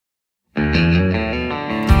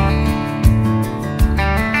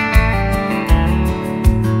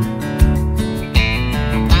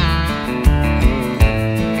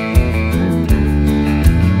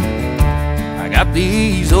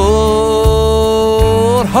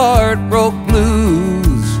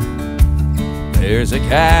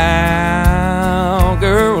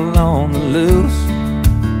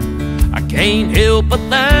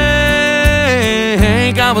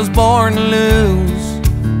born to lose.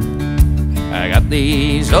 I got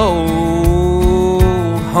these old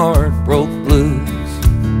heartbroke blues.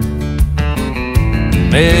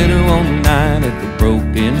 Met her one night at the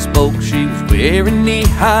Broken Spoke. She was wearing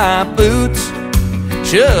knee-high boots.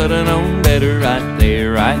 Should've known better right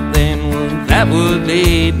there, right then. That would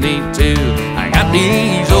lead me to, I got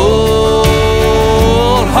these old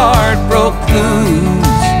heartbroke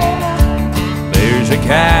blues. There's a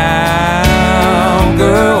cowgirl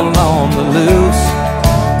on the loose.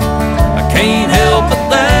 I can't help but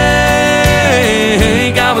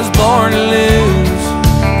think I was born to lose.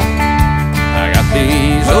 I got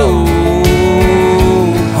these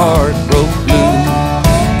old heartbroke blues.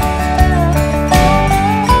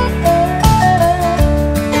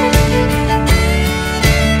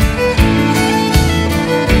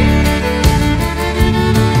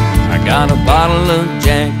 Got a bottle of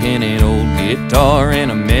Jack and an old guitar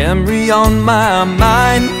and a memory on my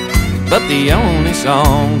mind. But the only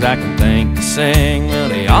songs I can think to sing, well,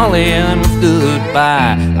 they all end with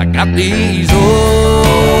goodbye. I got these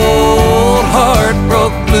old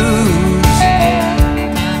heartbroke blues.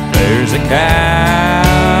 There's a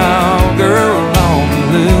cowgirl on the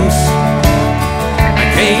loose. I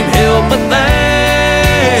can't help but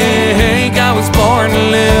think I was born to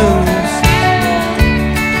lose.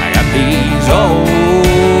 These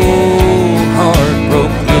old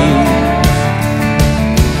heartbroke blues.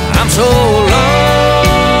 I'm so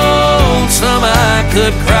lonesome I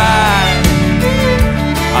could cry.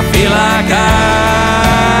 I feel like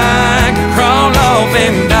I could crawl off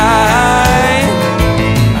and die.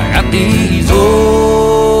 I got these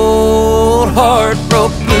old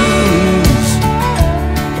heartbroke blues.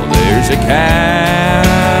 Well, there's a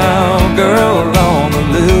cowgirl on the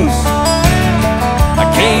loose.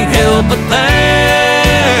 Can't help but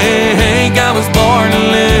think I was born to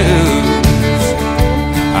lose.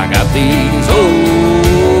 I got these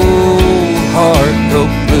old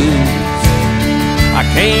heartbroke blues. I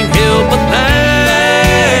can't help but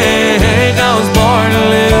think I was born to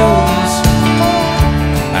lose.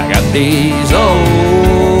 I got these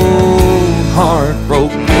old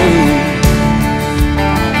heartbroke blues.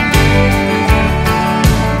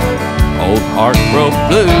 Old heartbroke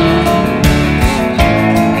blues.